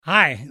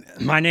Hi,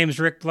 my name is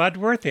Rick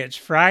Bloodworth. It's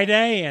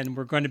Friday, and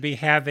we're going to be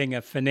having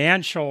a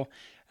financial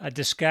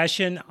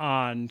discussion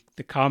on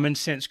the Common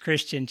Sense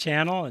Christian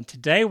channel. And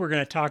today we're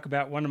going to talk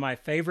about one of my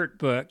favorite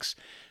books,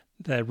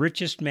 The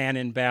Richest Man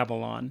in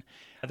Babylon.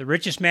 The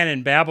Richest Man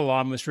in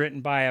Babylon was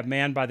written by a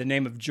man by the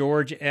name of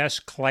George S.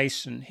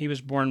 Clason. He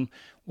was born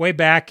way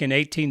back in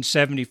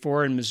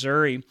 1874 in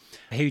Missouri.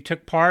 He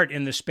took part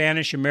in the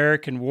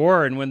Spanish-American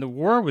War, and when the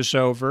war was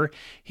over,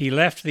 he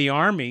left the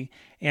Army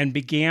and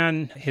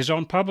began his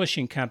own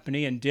publishing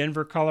company in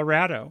Denver,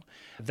 Colorado.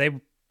 They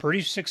were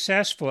pretty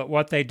successful at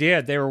what they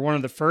did. They were one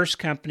of the first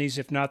companies,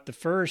 if not the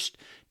first,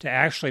 to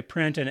actually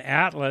print an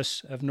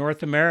atlas of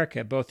North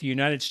America, both the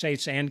United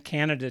States and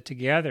Canada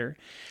together.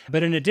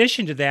 But in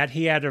addition to that,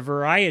 he had a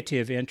variety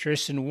of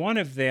interests, and one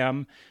of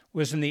them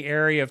was in the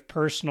area of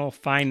personal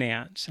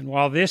finance. And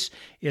while this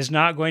is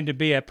not going to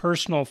be a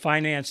personal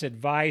finance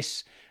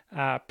advice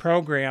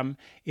program,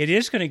 it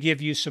is going to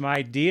give you some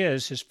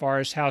ideas as far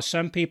as how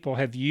some people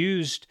have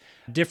used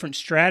different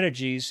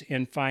strategies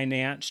in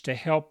finance to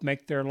help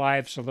make their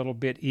lives a little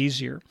bit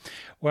easier.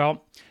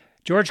 Well,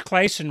 George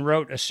Clason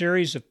wrote a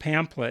series of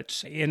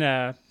pamphlets in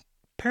a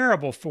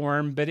parable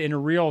form, but in a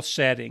real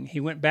setting.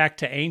 He went back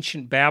to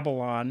ancient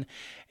Babylon,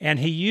 and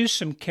he used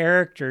some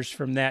characters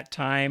from that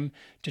time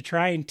to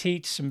try and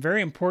teach some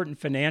very important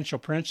financial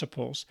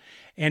principles.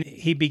 And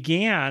he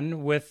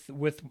began with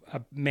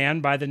a man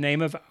by the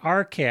name of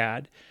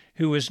Arcad,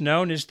 who was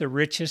known as the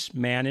richest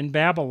man in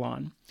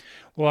Babylon.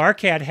 Well,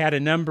 Arcad had a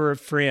number of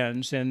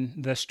friends,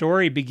 and the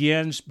story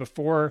begins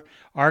before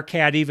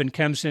Arcad even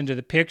comes into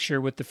the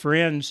picture with the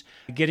friends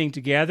getting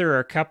together, or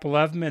a couple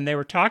of them, and they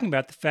were talking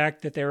about the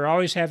fact that they were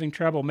always having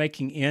trouble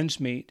making ends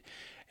meet.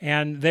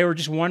 And they were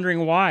just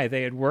wondering why.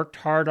 They had worked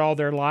hard all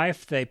their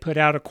life. They put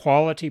out a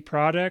quality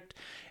product,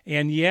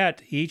 and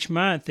yet each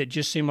month it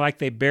just seemed like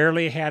they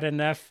barely had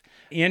enough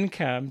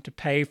income to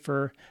pay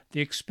for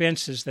the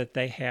expenses that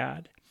they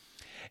had.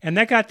 And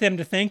that got them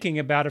to thinking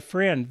about a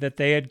friend that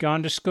they had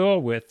gone to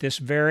school with, this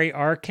very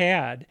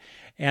Arcad.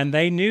 And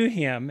they knew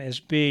him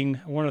as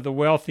being one of the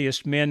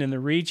wealthiest men in the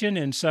region.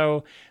 And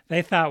so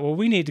they thought, well,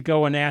 we need to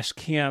go and ask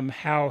him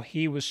how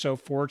he was so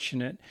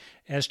fortunate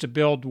as to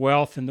build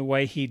wealth in the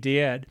way he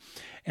did.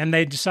 And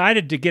they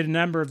decided to get a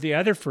number of the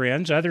other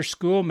friends, other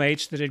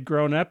schoolmates that had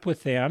grown up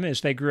with them as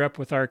they grew up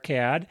with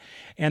Arcad.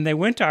 And they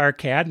went to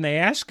Arcad and they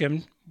asked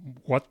him,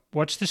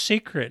 what's the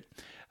secret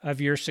of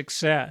your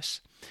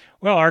success?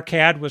 Well,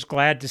 Arcad was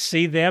glad to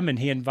see them, and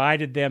he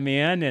invited them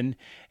in,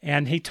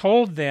 and he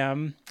told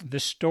them the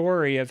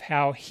story of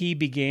how he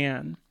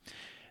began.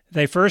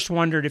 They first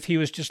wondered if he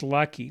was just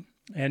lucky,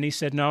 and he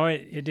said, no,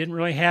 it didn't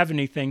really have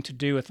anything to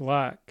do with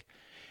luck.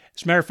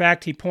 As a matter of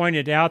fact, he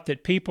pointed out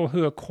that people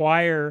who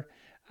acquire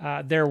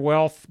their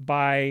wealth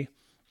by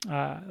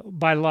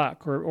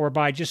luck or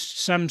by just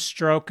some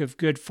stroke of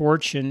good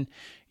fortune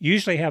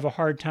usually have a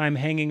hard time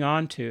hanging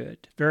on to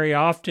it. Very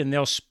often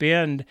they'll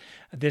spend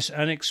this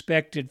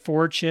unexpected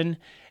fortune,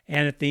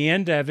 and at the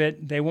end of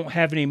it, they won't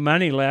have any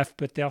money left,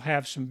 but they'll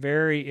have some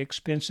very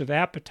expensive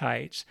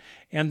appetites,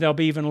 and they'll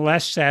be even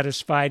less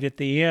satisfied at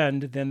the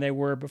end than they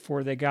were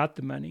before they got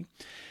the money.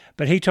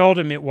 But he told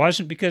him it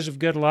wasn't because of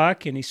good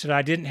luck, and he said,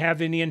 I didn't have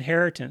any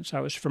inheritance. I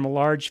was from a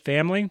large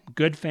family,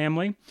 good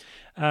family,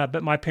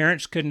 but my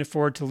parents couldn't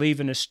afford to leave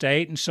an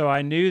estate, and so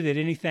I knew that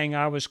anything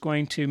I was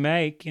going to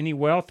make, any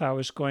wealth I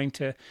was going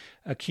to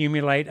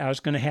accumulate, I was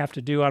going to have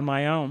to do on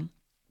my own.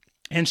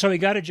 And so he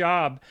got a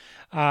job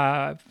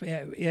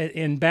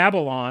in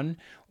Babylon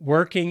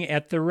working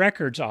at the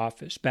records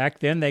office. Back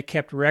then they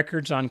kept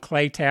records on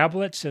clay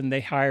tablets, and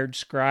they hired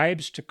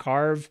scribes to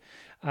carve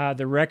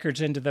the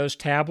records into those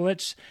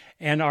tablets,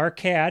 and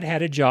Arcad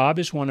had a job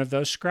as one of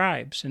those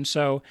scribes. And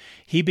so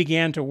he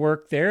began to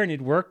work there, and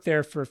he'd worked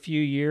there for a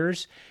few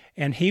years,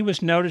 and he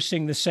was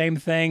noticing the same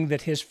thing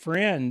that his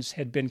friends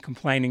had been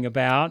complaining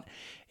about,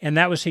 and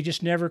that was he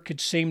just never could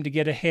seem to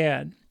get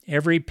ahead.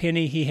 Every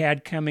penny he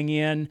had coming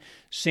in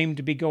seemed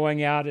to be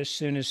going out as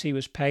soon as he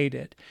was paid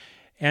it.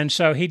 And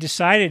so he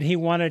decided he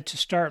wanted to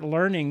start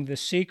learning the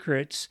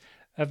secrets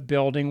of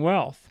building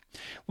wealth.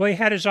 Well, he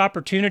had his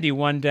opportunity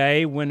one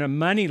day when a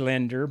money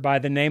lender by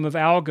the name of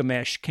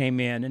Algamesh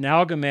came in. And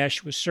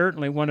Algamesh was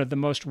certainly one of the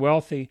most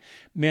wealthy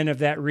men of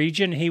that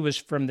region. He was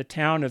from the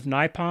town of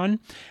Nippur,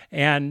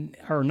 and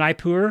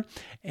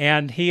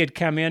he had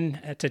come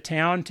in to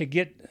town to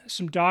get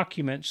some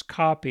documents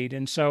copied.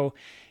 And so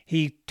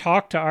he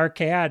talked to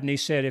Arcad and he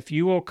said, if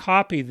you will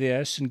copy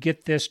this and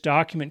get this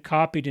document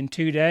copied in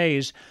 2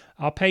 days,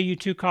 I'll pay you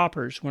 2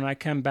 coppers when I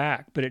come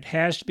back, but it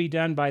has to be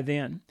done by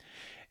then.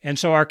 And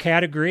so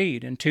Arcad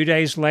agreed, and 2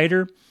 days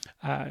later,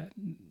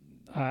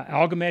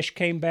 Algamesh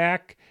came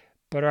back,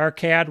 but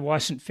Arcad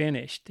wasn't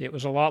finished. It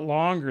was a lot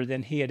longer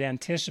than he had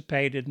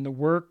anticipated, and the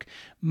work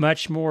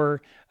much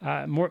more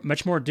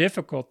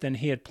difficult than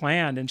he had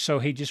planned, and so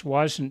he just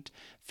wasn't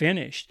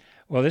finished.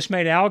 Well, this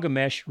made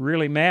Algamesh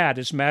really mad.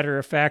 As a matter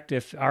of fact,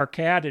 if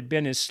Arcad had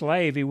been his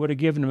slave, he would have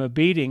given him a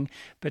beating,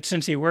 but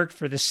since he worked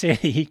for the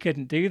city, he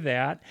couldn't do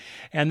that,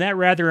 and that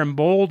rather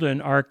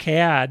emboldened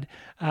Arcad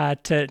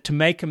to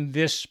make him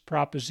this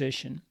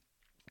proposition.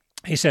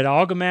 He said,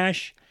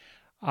 Algamesh,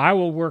 I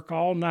will work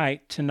all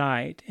night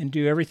tonight and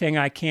do everything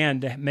I can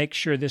to make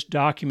sure this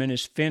document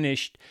is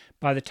finished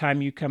by the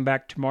time you come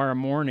back tomorrow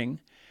morning.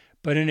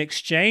 But in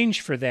exchange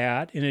for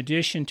that, in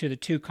addition to the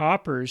 2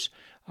 coppers,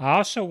 I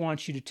also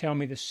want you to tell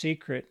me the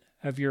secret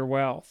of your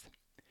wealth.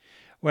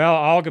 Well,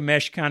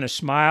 Algamesh kind of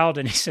smiled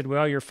and he said,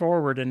 well, you're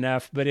forward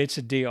enough, but it's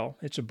a deal.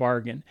 It's a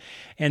bargain.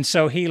 And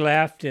so he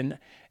left, and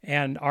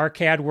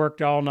Arcad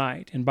worked all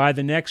night. And by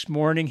the next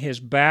morning,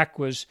 his back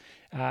was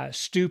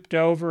stooped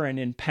over and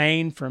in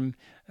pain from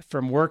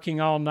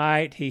working all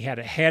night. He had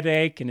a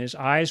headache and his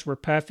eyes were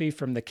puffy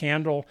from the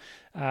candle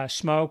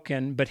smoke,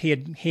 but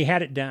he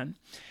had it done.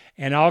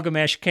 And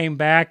Algamesh came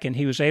back and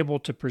he was able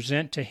to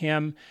present to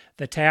him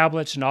the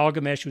tablets, and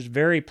Algamesh was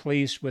very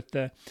pleased with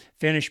the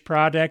finished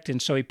product,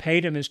 and so he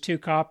paid him his 2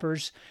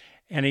 coppers,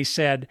 and he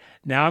said,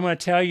 now I'm going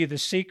to tell you the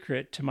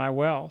secret to my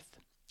wealth.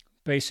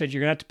 But he said, you're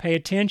going to have to pay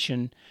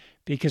attention,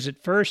 because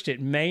at first it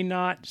may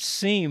not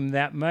seem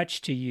that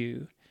much to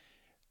you,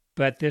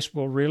 but this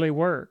will really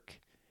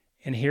work.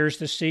 And here's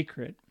the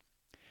secret.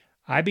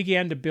 I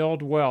began to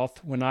build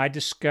wealth when I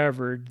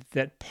discovered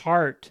that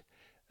part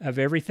of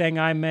everything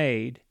I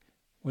made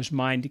was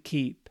mine to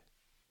keep.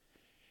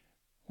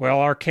 Well,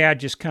 Arcad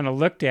just kind of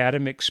looked at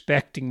him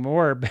expecting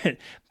more,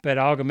 but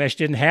Algamesh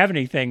didn't have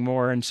anything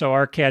more, and so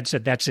Arcad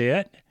said, that's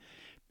it?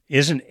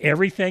 Isn't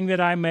everything that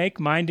I make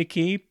mine to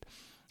keep?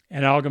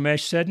 And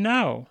Algamesh said,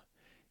 no.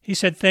 He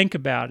said, think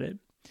about it.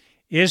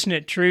 Isn't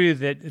it true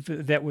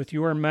that with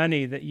your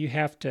money that you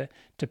have to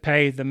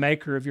pay the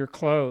maker of your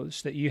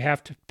clothes, that you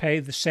have to pay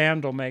the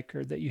sandal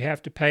maker, that you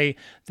have to pay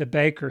the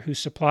baker who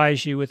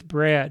supplies you with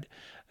bread,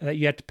 that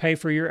you have to pay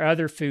for your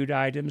other food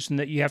items, and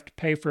that you have to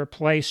pay for a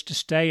place to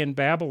stay in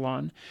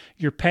Babylon?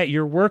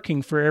 You're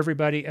working for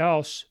everybody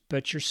else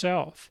but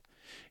yourself.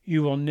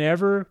 You will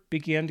never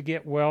begin to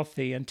get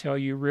wealthy until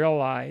you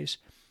realize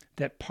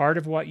that part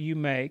of what you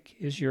make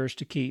is yours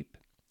to keep.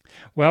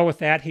 Well, with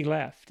that, he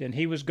left, and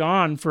he was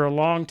gone for a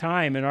long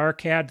time, and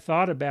Arcad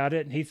thought about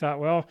it, and he thought,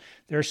 well,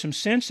 there's some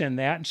sense in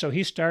that, and so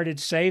he started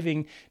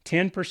saving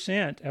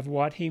 10% of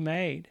what he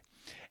made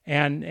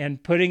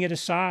and putting it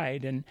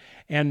aside,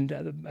 and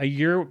a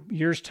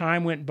year's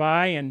time went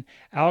by, and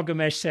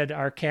Algamesh said,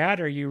 Arcad,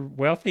 are you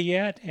wealthy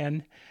yet?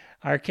 And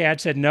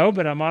Arcad said, no,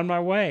 but I'm on my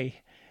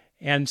way.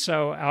 And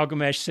so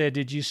Algamesh said,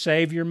 did you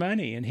save your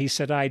money? And he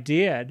said, I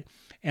did,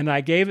 and I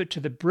gave it to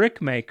the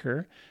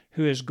brickmaker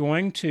who is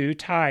going to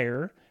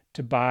Tyre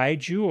to buy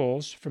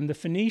jewels from the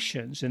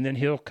Phoenicians. And then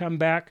he'll come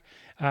back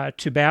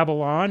to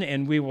Babylon,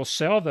 and we will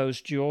sell those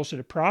jewels at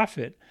a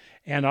profit,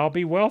 and I'll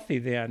be wealthy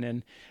then.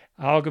 And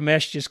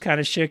Algamesh just kind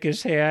of shook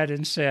his head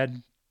and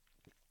said,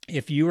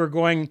 if you were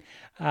going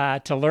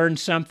to learn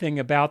something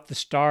about the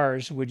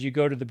stars, would you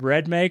go to the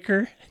bread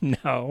maker?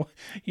 No,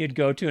 you'd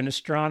go to an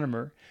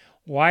astronomer.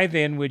 Why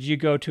then would you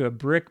go to a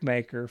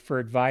brickmaker for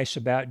advice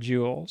about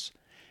jewels?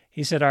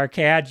 He said,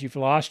 Arcad, you've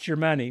lost your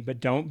money, but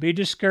don't be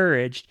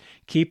discouraged.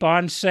 Keep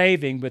on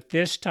saving, but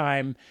this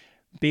time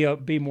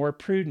be more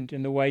prudent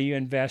in the way you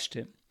invest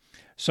it.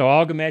 So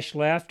Algamesh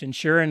left, and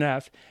sure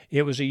enough,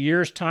 it was a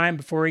year's time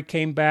before he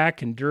came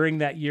back, and during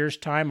that year's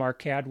time,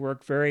 Arcad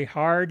worked very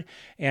hard,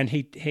 and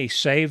he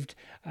saved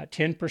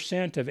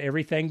 10% of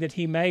everything that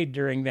he made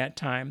during that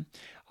time.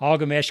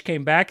 Algamesh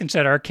came back and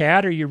said,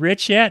 Arcad, are you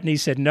rich yet? And he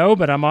said, no,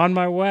 but I'm on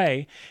my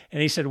way.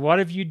 And he said, what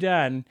have you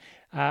done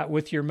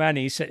with your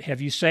money? He said,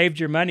 have you saved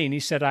your money? And he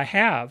said, I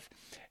have.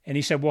 And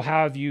he said, well,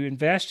 how have you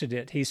invested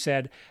it? He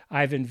said,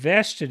 I've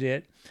invested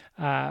it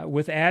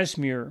with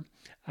Asmur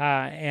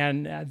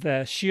and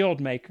the shield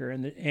maker,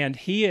 and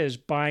he is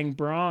buying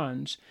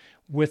bronze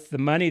with the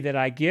money that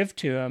I give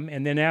to him,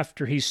 and then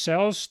after he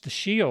sells the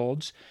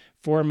shields,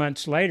 4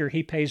 months later,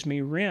 he pays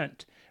me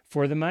rent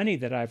for the money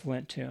that I've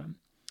lent to him.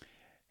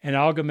 And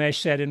Algamesh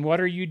said, and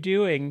what are you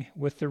doing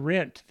with the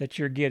rent that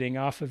you're getting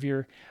off of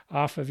your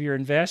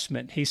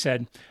investment? He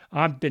said,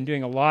 I've been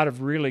doing a lot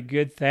of really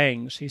good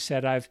things. He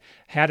said, I've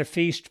had a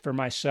feast for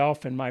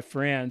myself and my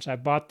friends. I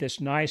bought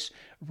this nice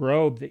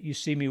robe that you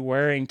see me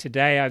wearing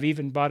today. I've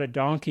even bought a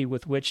donkey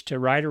with which to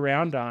ride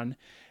around on.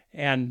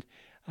 And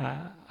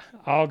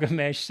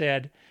Algamesh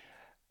said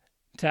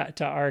to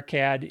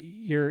Arcad,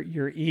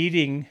 you're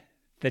eating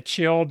the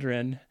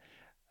children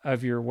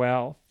of your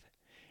wealth.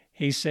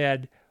 He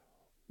said,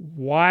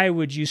 why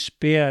would you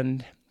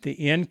spend the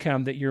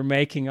income that you're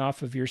making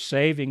off of your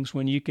savings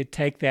when you could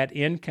take that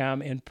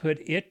income and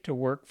put it to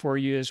work for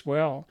you as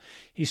well?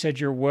 He said,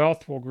 your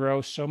wealth will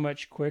grow so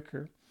much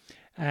quicker.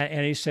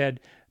 And he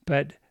said,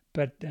 but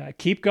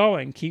keep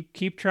going,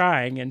 keep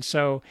trying. And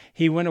so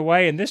he went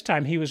away, and this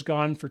time he was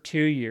gone for 2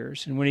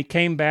 years. And when he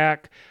came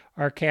back,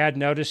 Arcad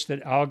noticed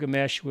that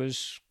Algamesh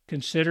was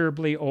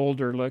considerably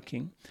older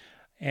looking.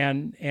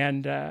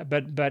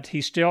 But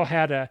he still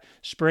had a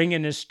spring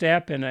in his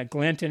step and a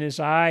glint in his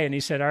eye. And he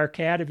said,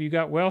 "Arcad, have you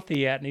got wealthy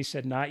yet?" And he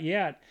said, "Not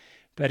yet."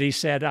 But he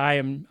said,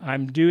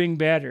 I'm doing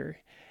better."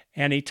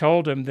 And he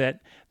told him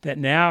that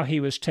now he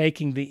was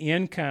taking the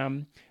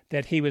income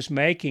that he was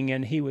making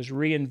and he was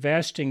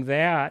reinvesting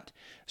that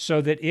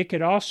so that it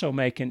could also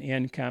make an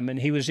income. And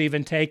he was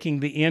even taking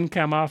the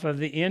income off of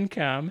the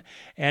income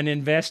and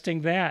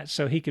investing that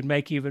so he could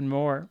make even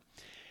more.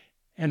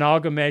 And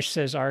Algamesh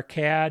says,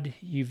 "Arcad,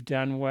 you've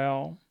done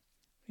well.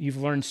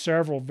 You've learned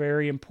several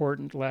very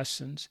important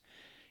lessons."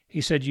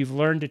 He said, "You've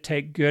learned to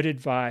take good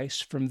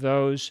advice from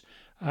those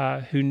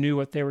who knew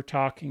what they were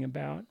talking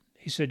about."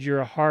 He said, "You're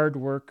a hard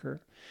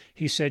worker."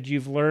 He said,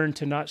 "You've learned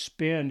to not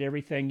spend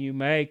everything you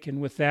make, and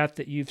with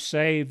that you've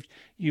saved,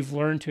 you've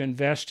learned to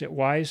invest it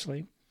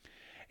wisely."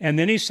 And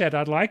then he said,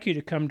 "I'd like you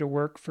to come to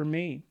work for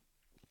me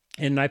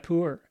in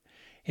Naipur."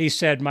 He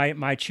said,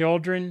 my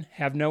children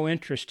have no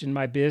interest in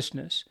my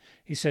business."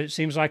 He said, "It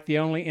seems like the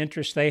only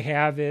interest they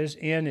have is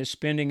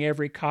spending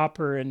every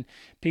copper and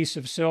piece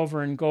of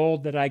silver and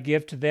gold that I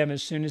give to them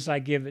as soon as I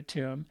give it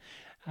to them."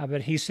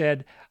 But he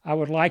said, "I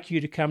would like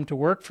you to come to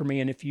work for me,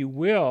 and if you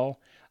will,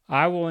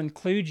 I will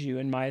include you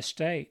in my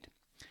estate."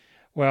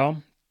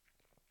 Well,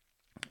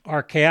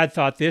 Arcad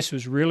thought this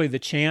was really the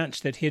chance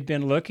that he'd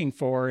been looking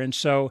for, and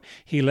so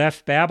he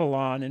left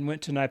Babylon and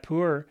went to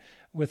Nippur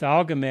with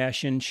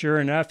Algamesh, and sure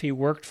enough, he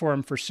worked for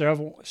him for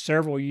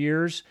several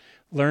years,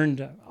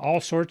 learned all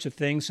sorts of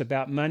things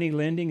about money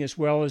lending as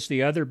well as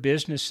the other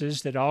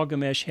businesses that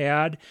Algamesh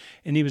had,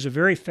 and he was a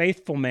very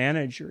faithful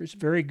manager. He was a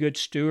very good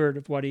steward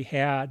of what he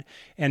had,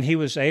 and he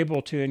was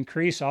able to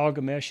increase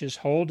Algamesh's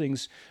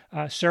holdings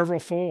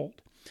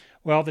several-fold.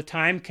 Well, the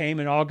time came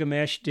and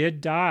Algamesh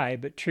did die,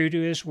 but true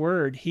to his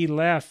word, he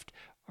left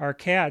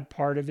Arcad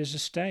part of his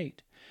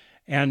estate.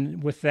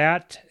 And with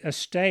that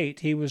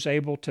estate, he was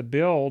able to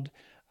build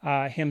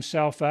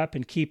himself up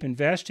and keep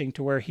investing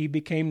to where he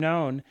became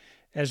known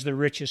as the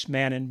richest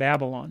man in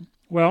Babylon.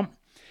 Well,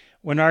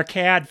 when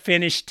Arcad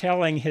finished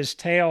telling his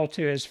tale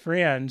to his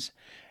friends,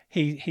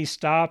 he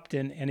stopped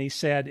and he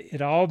said,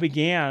 "It all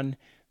began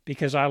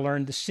because I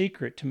learned the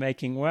secret to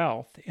making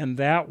wealth, and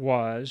that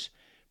was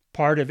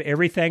part of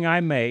everything I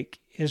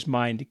make is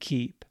mine to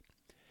keep."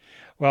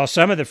 Well,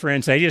 some of the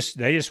friends, they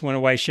just went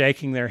away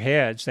shaking their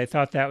heads. They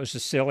thought that was the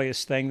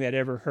silliest thing they'd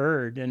ever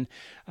heard. And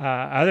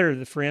other of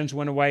the friends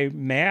went away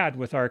mad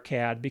with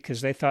Arcad because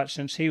they thought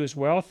since he was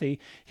wealthy,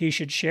 he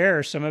should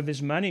share some of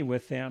his money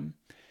with them.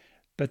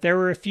 But there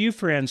were a few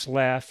friends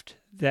left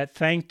that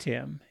thanked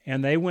him,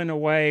 and they went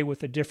away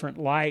with a different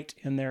light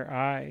in their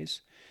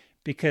eyes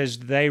because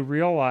they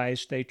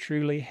realized they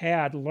truly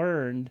had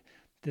learned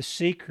the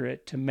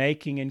secret to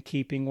making and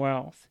keeping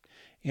wealth.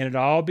 And it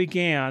all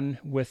began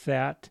with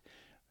that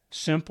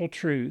simple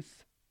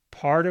truth: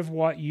 part of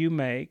what you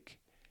make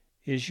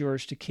is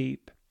yours to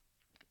keep.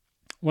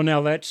 Well, now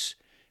let's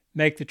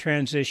make the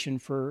transition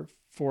for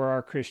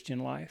our Christian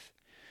life.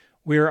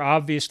 We are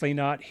obviously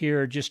not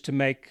here just to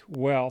make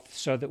wealth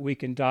so that we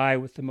can die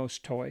with the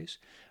most toys.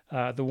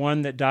 The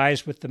one that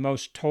dies with the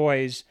most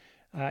toys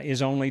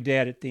is only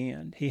dead at the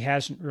end. He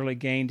hasn't really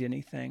gained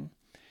anything.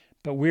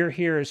 But we're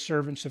here as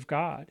servants of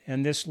God.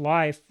 And this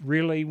life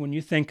really, when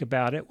you think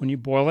about it, when you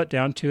boil it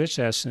down to its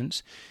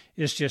essence,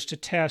 is just a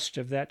test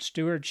of that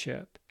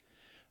stewardship.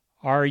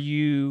 Are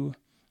you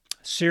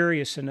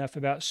serious enough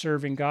about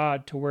serving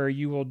God to where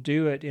you will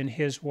do it in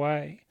His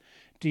way?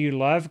 Do you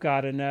love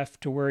God enough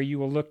to where you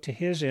will look to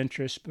His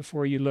interests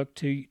before you look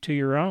to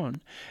your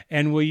own?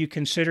 And will you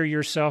consider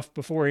yourself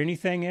before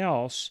anything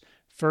else,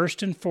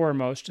 first and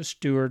foremost, a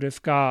steward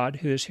of God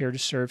who is here to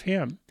serve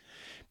Him?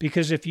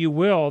 Because if you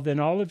will, then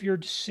all of your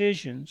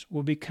decisions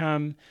will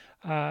become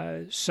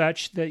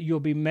such that you'll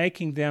be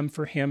making them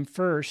for Him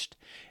first.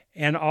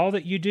 And all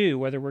that you do,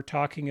 whether we're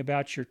talking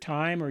about your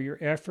time or your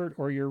effort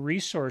or your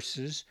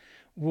resources,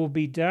 will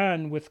be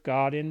done with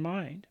God in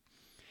mind.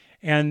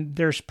 And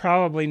there's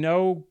probably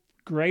no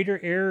greater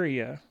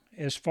area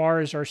as far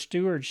as our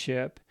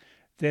stewardship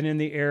than in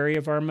the area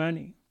of our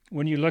money.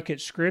 When you look at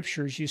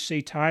scriptures, you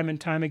see time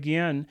and time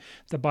again,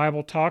 the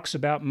Bible talks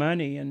about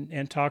money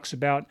and talks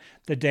about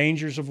the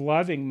dangers of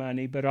loving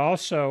money, but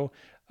also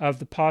of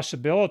the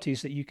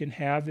possibilities that you can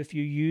have if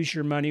you use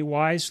your money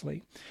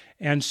wisely.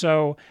 And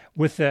so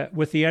with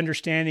the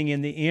understanding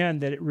in the end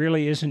that it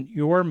really isn't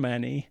your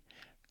money,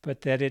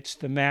 but that it's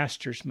the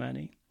Master's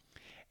money.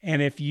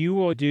 And if you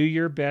will do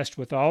your best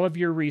with all of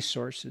your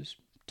resources,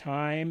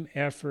 time,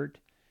 effort,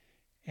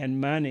 and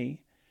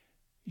money,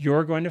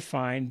 you're going to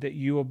find that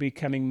you will be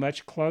coming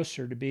much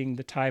closer to being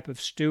the type of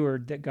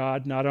steward that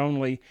God not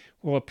only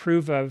will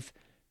approve of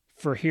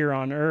for here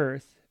on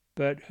earth,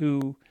 but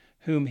whom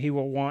He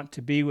will want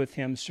to be with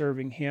Him,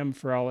 serving Him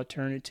for all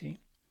eternity.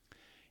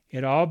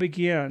 It all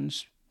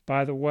begins,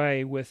 by the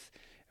way, with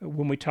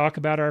when we talk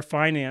about our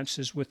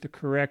finances, with the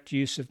correct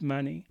use of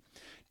money.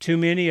 Too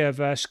many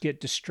of us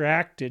get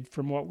distracted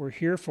from what we're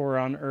here for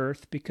on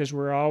earth because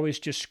we're always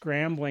just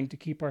scrambling to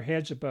keep our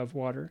heads above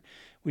water.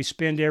 We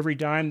spend every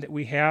dime that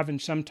we have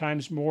and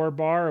sometimes more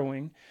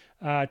borrowing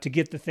to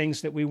get the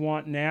things that we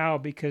want now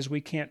because we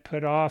can't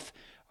put off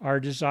our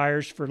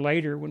desires for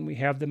later when we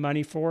have the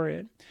money for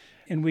it.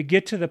 And we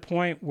get to the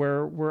point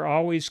where we're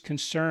always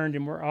concerned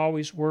and we're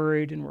always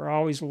worried and we're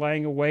always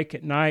laying awake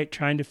at night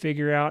trying to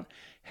figure out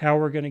how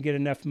we're going to get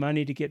enough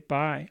money to get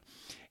by.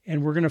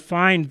 And we're going to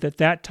find that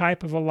that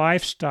type of a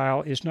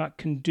lifestyle is not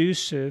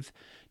conducive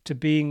to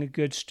being a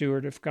good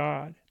steward of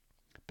God.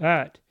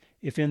 But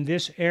if in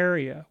this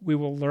area we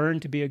will learn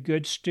to be a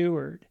good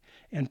steward,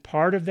 and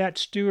part of that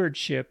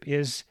stewardship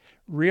is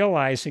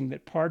realizing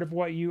that part of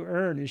what you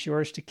earn is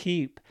yours to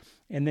keep,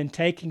 and then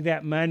taking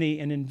that money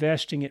and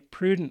investing it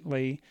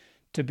prudently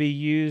to be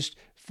used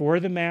for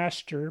the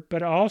master,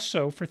 but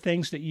also for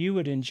things that you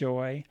would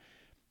enjoy,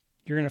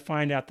 you're going to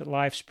find out that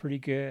life's pretty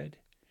good.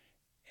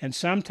 And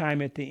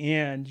sometime at the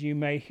end, you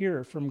may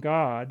hear from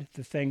God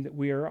the thing that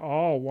we are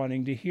all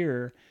wanting to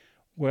hear.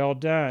 Well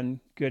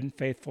done, good and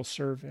faithful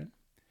servant.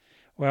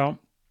 Well,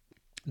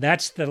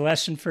 that's the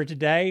lesson for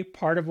today.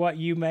 Part of what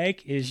you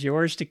make is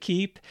yours to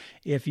keep.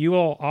 If you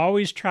will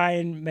always try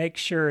and make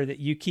sure that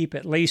you keep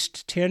at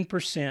least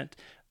 10%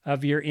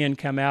 of your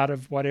income out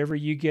of whatever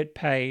you get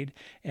paid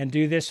and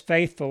do this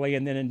faithfully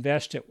and then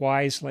invest it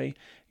wisely,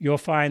 you'll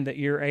find that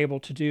you're able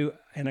to do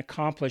and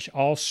accomplish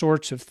all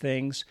sorts of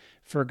things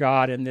for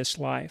God in this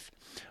life.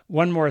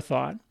 One more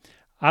thought.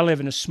 I live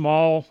in a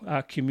small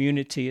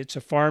community. It's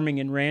a farming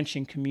and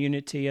ranching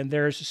community, and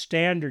there's a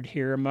standard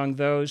here among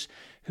those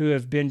who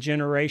have been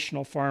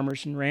generational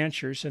farmers and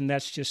ranchers, and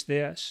that's just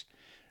this.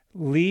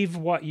 Leave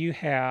what you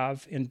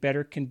have in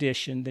better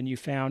condition than you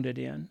found it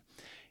in.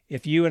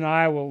 If you and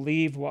I will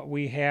leave what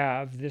we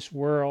have, this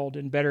world,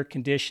 in better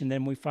condition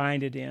than we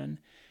find it in,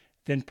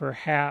 then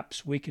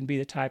perhaps we can be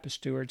the type of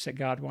stewards that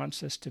God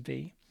wants us to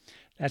be.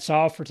 That's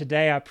all for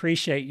today. I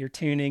appreciate your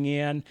tuning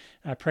in.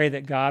 I pray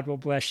that God will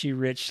bless you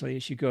richly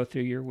as you go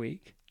through your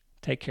week.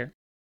 Take care.